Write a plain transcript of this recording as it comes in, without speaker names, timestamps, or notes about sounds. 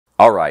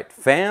All right,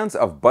 fans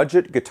of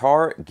budget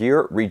guitar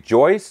gear,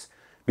 rejoice,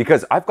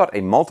 because I've got a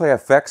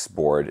multi-effects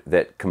board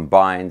that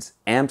combines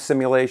amp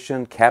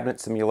simulation, cabinet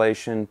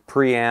simulation,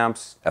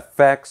 preamps,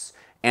 effects,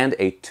 and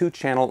a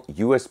 2-channel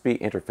USB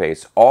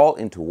interface all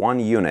into one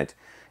unit,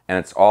 and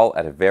it's all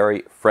at a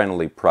very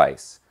friendly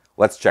price.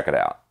 Let's check it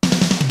out.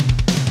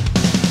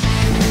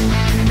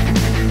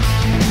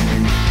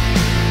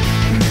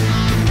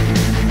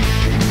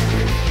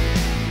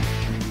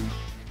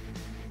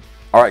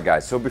 All right,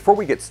 guys, so before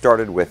we get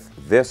started with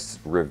this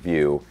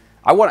review,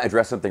 I want to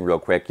address something real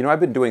quick. You know, I've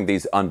been doing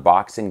these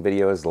unboxing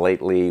videos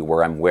lately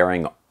where I'm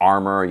wearing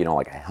armor, you know,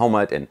 like a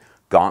helmet and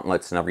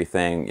gauntlets and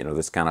everything, you know,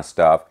 this kind of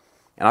stuff.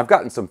 And I've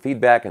gotten some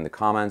feedback in the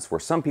comments where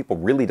some people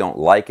really don't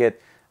like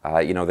it.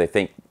 You know, they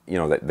think, you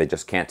know, that they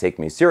just can't take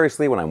me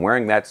seriously when I'm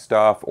wearing that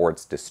stuff, or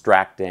it's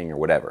distracting or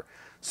whatever.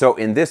 So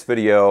in this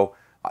video,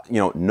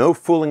 you know, no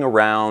fooling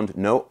around,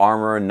 no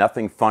armor,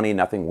 nothing funny,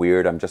 nothing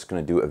weird. I'm just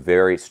going to do a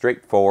very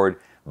straightforward,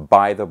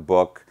 by the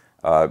book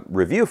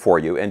review for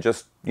you, and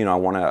just, you know, I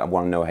want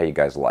to know how you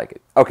guys like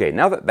it. Okay,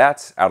 now that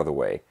that's out of the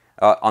way,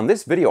 on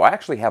this video I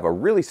actually have a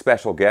really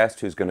special guest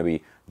who's going to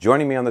be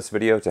joining me on this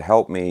video to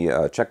help me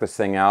check this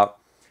thing out.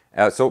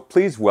 So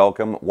please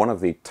welcome one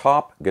of the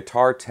top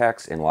guitar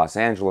techs in Los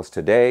Angeles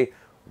today,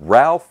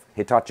 Ralph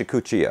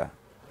Hitachikuchia.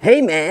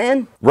 Hey,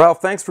 man.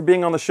 Ralph, thanks for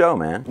being on the show,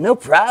 man. No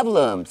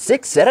problem.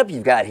 Sick setup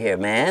you've got here,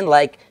 man.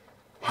 Like,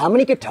 how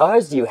many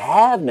guitars do you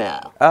have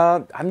now?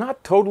 I'm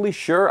not totally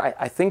sure.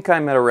 I think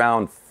I'm at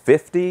around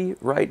 50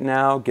 right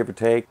now, give or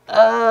take.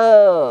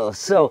 Oh,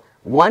 so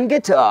one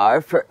guitar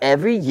for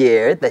every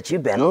year that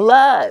you've been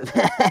alive.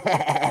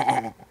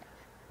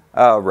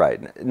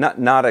 Right,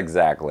 not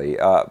exactly.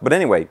 But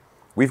anyway,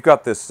 we've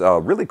got this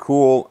really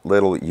cool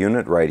little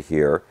unit right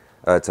here.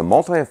 It's a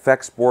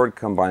multi-effects board,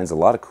 combines a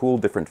lot of cool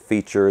different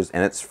features,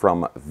 and it's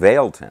from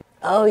Valeton.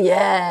 Oh,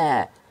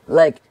 yeah.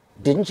 Like,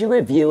 didn't you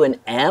review an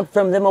amp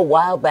from them a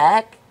while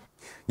back?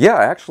 Yeah,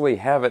 I actually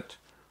have it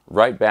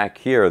right back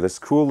here, this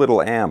cool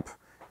little amp.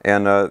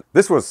 And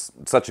this was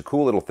such a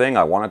cool little thing,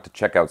 I wanted to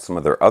check out some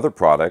of their other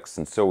products,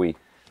 and so we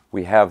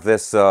have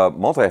this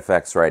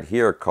multi-effects right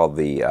here called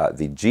the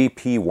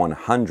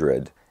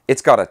GP-100.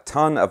 It's got a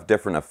ton of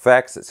different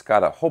effects. It's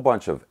got a whole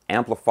bunch of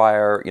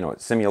amplifier, you know,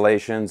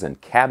 simulations and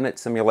cabinet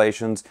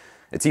simulations.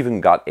 It's even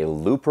got a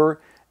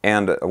looper,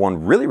 and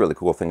one really, really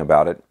cool thing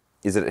about it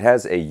is that it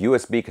has a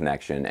USB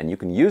connection, and you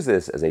can use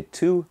this as a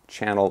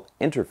 2-channel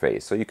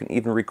interface, so you can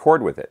even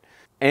record with it.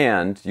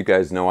 And you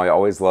guys know I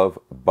always love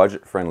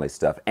budget-friendly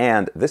stuff,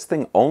 and this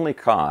thing only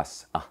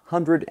costs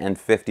 $150.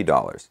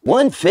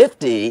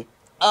 $150?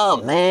 Oh,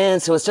 man,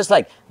 so it's just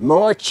like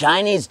more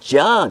Chinese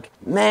junk.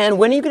 Man,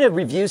 when are you gonna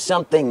review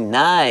something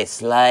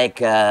nice, like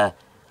a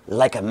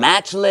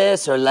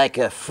Matchless or like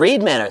a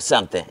Friedman or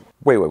something?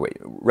 Wait.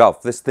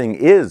 Ralph, this thing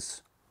is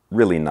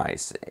really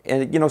nice.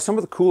 And, you know, some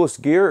of the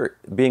coolest gear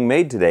being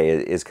made today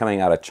is coming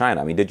out of China.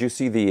 I mean, did you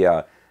see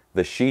the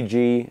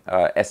Shiji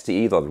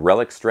STE, the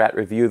Relic Strat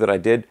review that I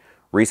did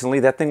recently?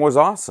 That thing was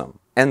awesome.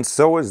 And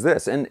so is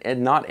this.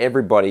 And not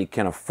everybody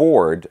can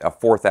afford a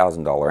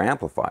 $4,000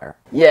 amplifier.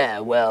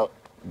 Yeah, well,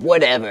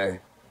 whatever.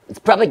 It's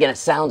probably gonna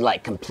sound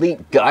like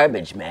complete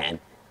garbage,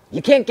 man.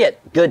 You can't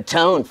get good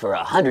tone for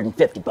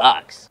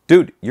 $150.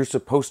 Dude, you're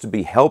supposed to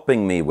be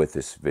helping me with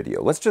this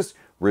video. Let's just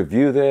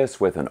review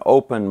this with an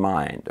open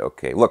mind.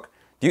 Okay, look,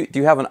 do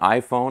you have an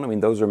iPhone? I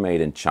mean, those are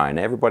made in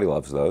China. Everybody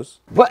loves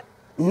those. What?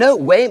 No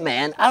way,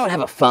 man. I don't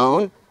have a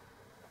phone.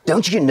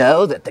 Don't you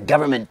know that the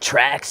government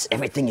tracks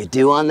everything you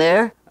do on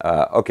there?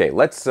 Okay,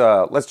 let's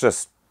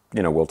just,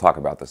 you know, we'll talk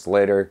about this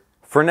later.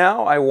 For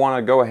now, I want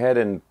to go ahead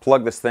and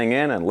plug this thing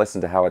in and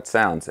listen to how it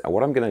sounds. And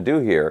what I'm going to do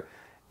here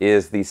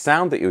is the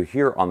sound that you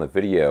hear on the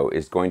video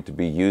is going to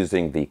be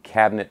using the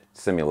cabinet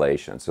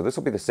simulation. So this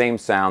will be the same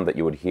sound that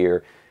you would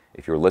hear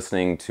if you're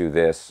listening to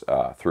this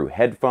through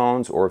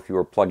headphones, or if you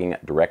were plugging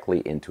it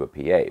directly into a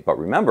PA. But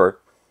remember,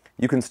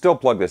 you can still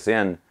plug this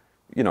in,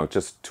 you know,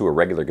 just to a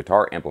regular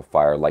guitar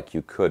amplifier like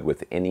you could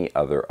with any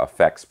other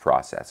effects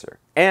processor.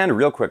 And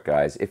real quick,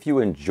 guys, if you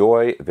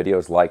enjoy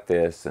videos like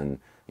this and,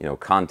 you know,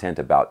 content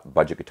about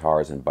budget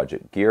guitars and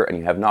budget gear, and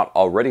you have not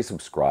already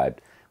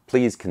subscribed,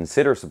 please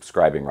consider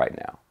subscribing right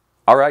now.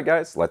 All right,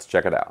 guys, let's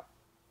check it out.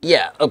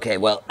 Yeah, okay,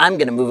 well, I'm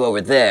gonna move over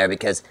there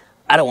because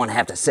I don't want to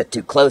have to sit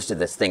too close to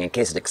this thing in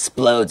case it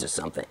explodes or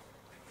something.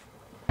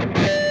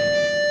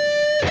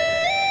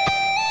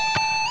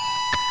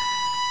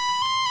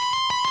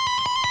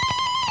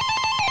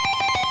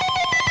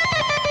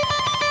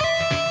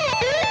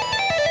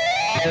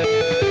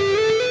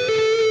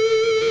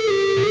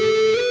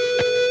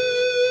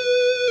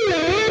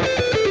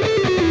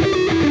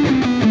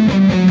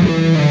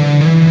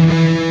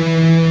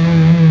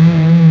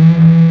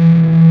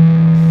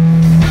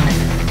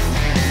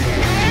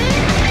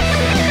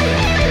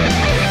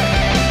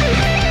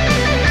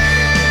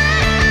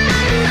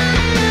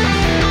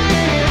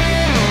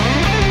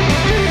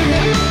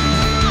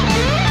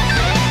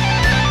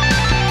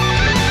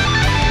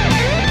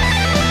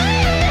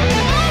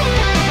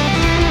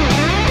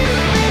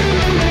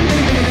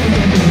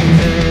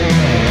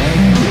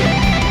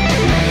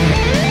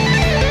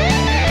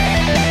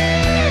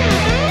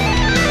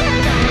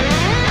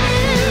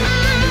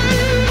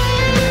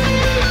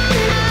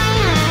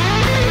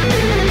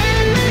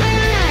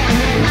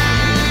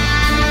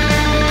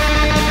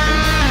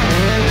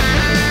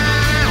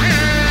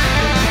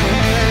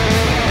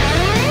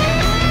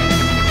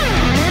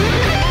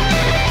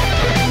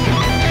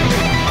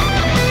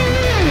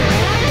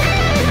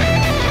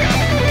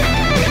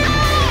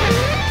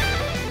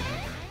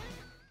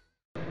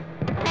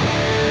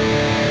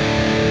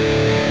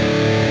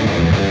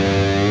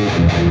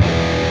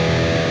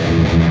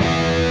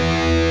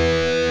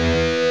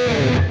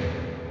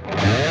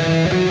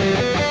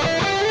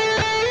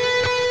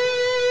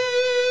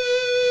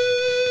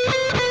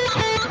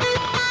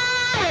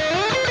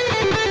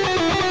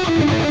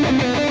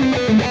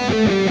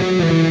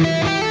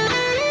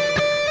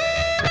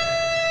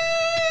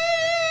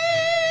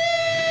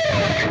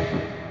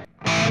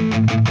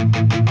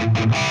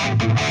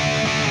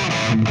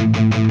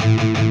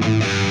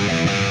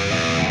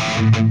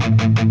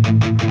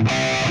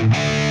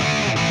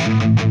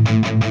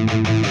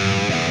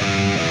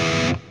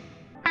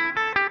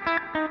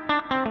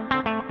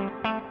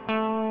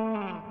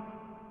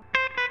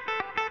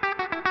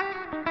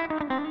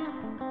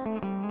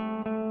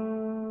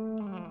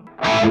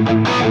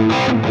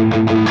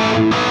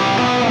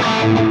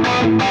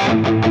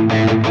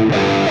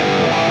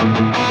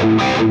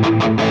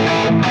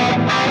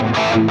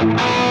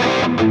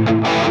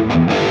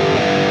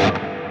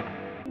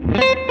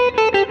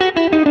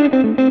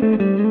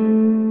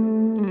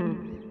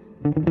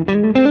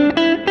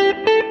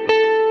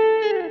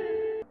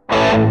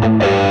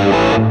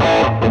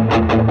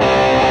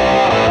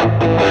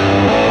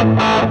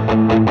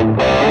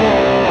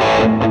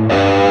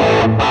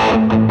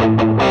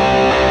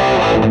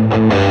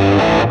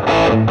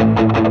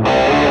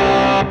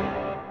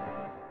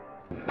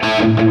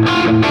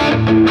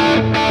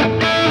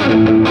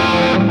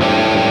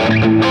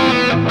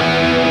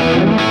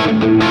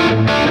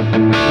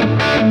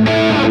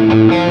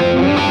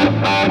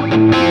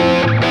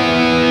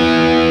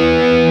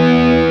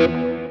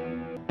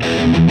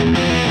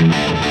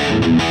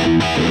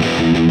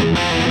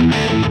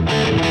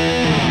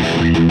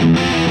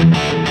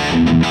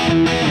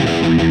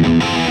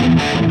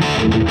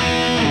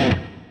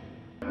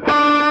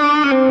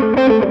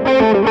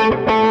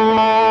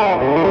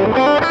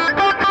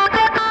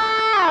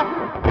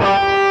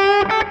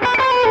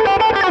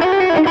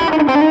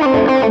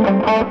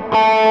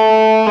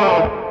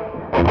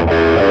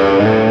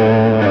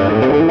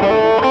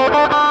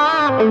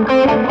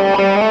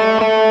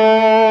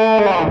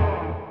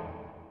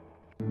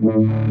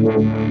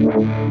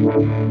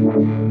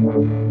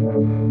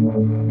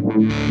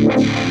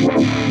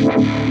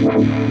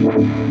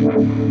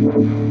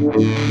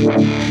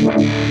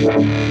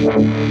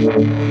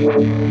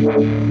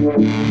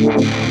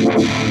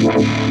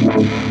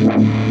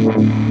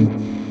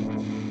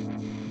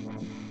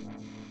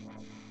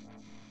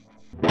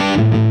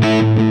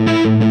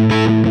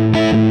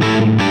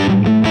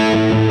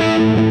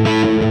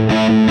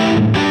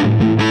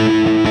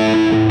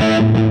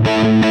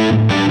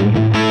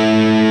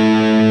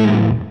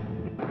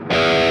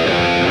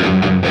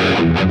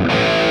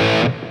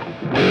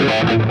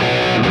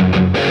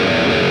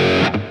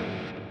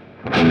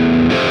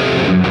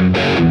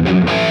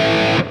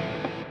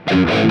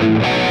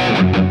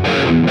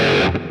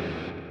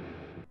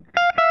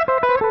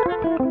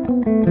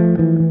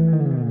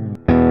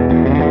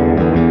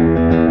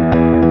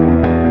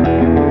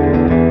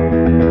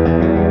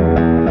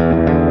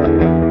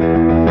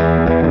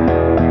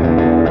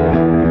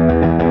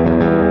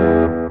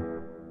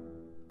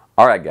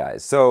 All right,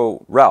 guys.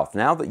 So, Ralph,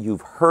 now that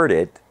you've heard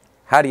it,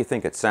 how do you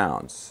think it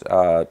sounds?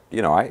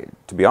 You know,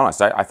 to be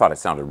honest, I thought it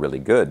sounded really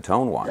good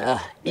tone-wise.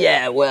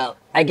 Yeah, well,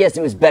 I guess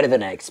it was better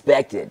than I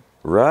expected.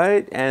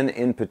 Right? And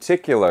in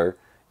particular,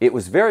 it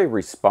was very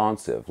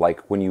responsive.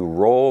 Like when you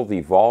roll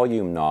the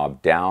volume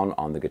knob down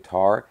on the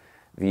guitar,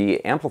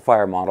 the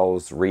amplifier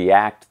models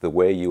react the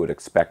way you would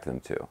expect them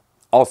to.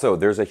 Also,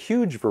 there's a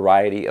huge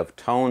variety of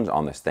tones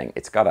on this thing.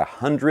 It's got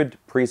 100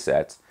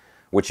 presets,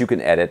 which you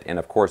can edit, and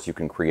of course you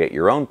can create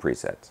your own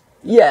presets.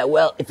 Yeah,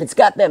 well, if it's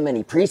got that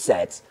many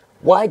presets,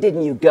 why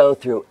didn't you go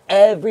through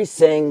every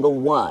single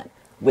one?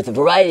 With a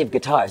variety of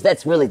guitars,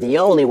 that's really the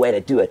only way to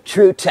do a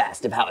true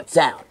test of how it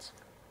sounds.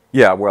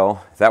 Yeah,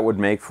 well, that would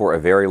make for a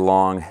very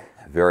long,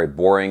 very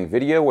boring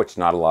video, which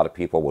not a lot of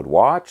people would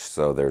watch,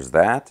 so there's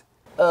that.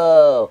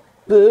 Oh,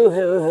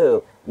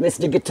 boo-hoo-hoo.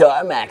 Mr.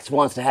 Guitar Max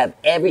wants to have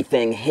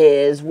everything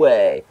his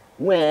way.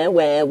 Wah,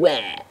 wah,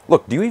 wah.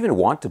 Look, do you even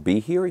want to be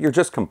here? You're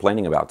just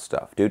complaining about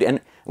stuff, dude. And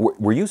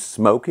were you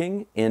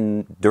smoking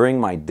during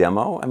my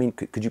demo? I mean,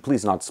 could you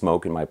please not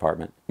smoke in my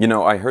apartment? You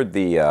know, I heard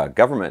the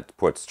government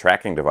puts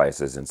tracking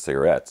devices in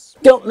cigarettes.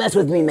 Don't mess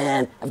with me,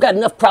 man. I've got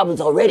enough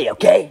problems already,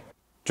 okay?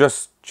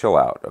 Just chill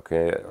out,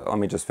 okay? Let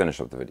me just finish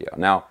up the video.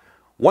 Now,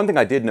 one thing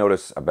I did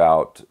notice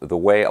about the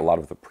way a lot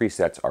of the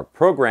presets are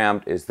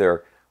programmed is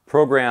they're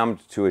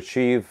programmed to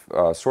achieve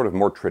sort of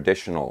more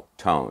traditional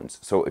tones.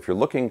 So if you're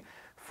looking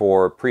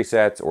for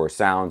presets or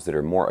sounds that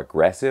are more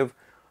aggressive,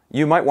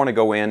 you might want to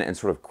go in and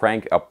sort of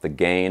crank up the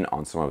gain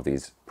on some of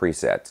these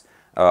presets.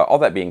 All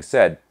that being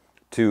said,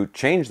 to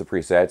change the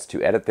presets,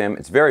 to edit them,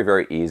 it's very,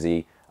 very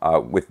easy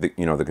with the,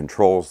 the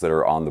controls that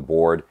are on the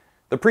board.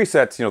 The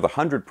presets, the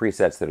 100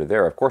 presets that are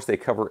there, of course, they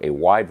cover a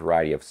wide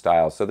variety of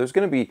styles, so there's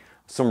going to be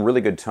some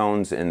really good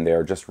tones in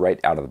there just right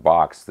out of the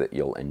box that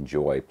you'll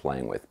enjoy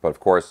playing with. But of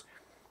course,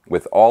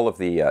 with all of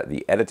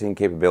the editing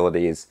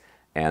capabilities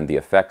and the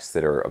effects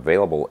that are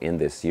available in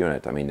this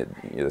unit, I mean,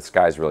 the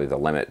sky's really the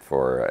limit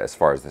for as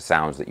far as the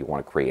sounds that you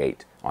want to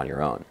create on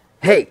your own.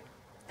 Hey,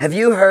 have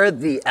you heard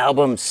the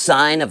album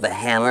Sign of the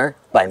Hammer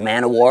by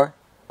Manowar?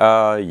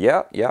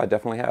 Yeah, I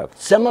definitely have.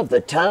 Some of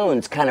the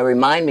tones kind of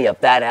remind me of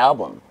that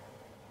album.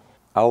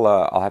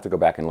 I'll have to go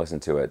back and listen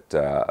to it.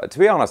 To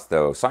be honest,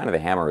 though, Sign of the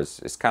Hammer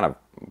is kind of,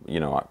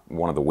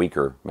 one of the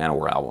weaker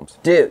Manowar albums.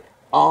 Dude,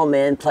 All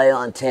Men Play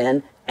on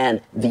 10 and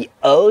The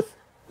Oath,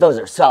 those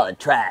are solid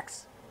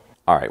tracks.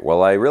 All right,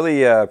 well, I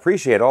really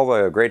appreciate all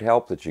the great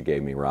help that you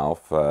gave me,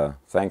 Ralph.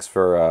 Thanks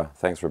for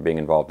being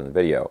involved in the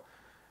video.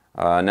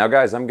 Now,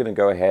 guys, I'm going to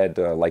go ahead,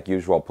 like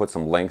usual, put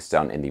some links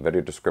down in the video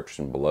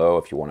description below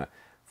if you want to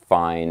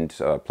find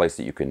a place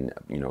that you can,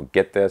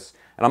 get this.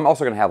 And I'm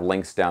also going to have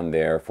links down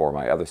there for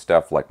my other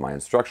stuff, like my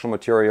instructional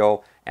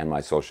material and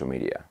my social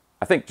media.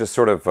 I think just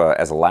sort of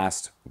as a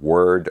last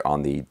word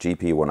on the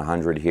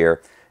GP-100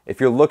 here, if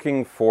you're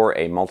looking for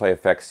a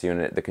multi-effects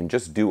unit that can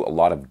just do a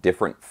lot of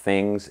different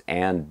things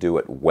and do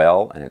it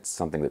well, and it's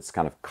something that's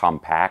kind of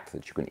compact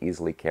that you can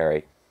easily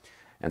carry,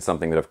 and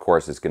something that of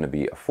course is going to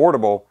be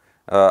affordable,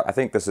 I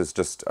think this is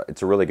just,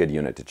 it's a really good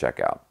unit to check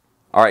out.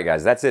 Alright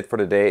guys, that's it for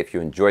today. If you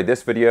enjoyed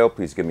this video,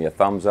 please give me a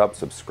thumbs up,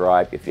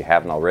 subscribe if you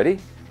haven't already,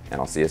 and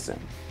I'll see you soon.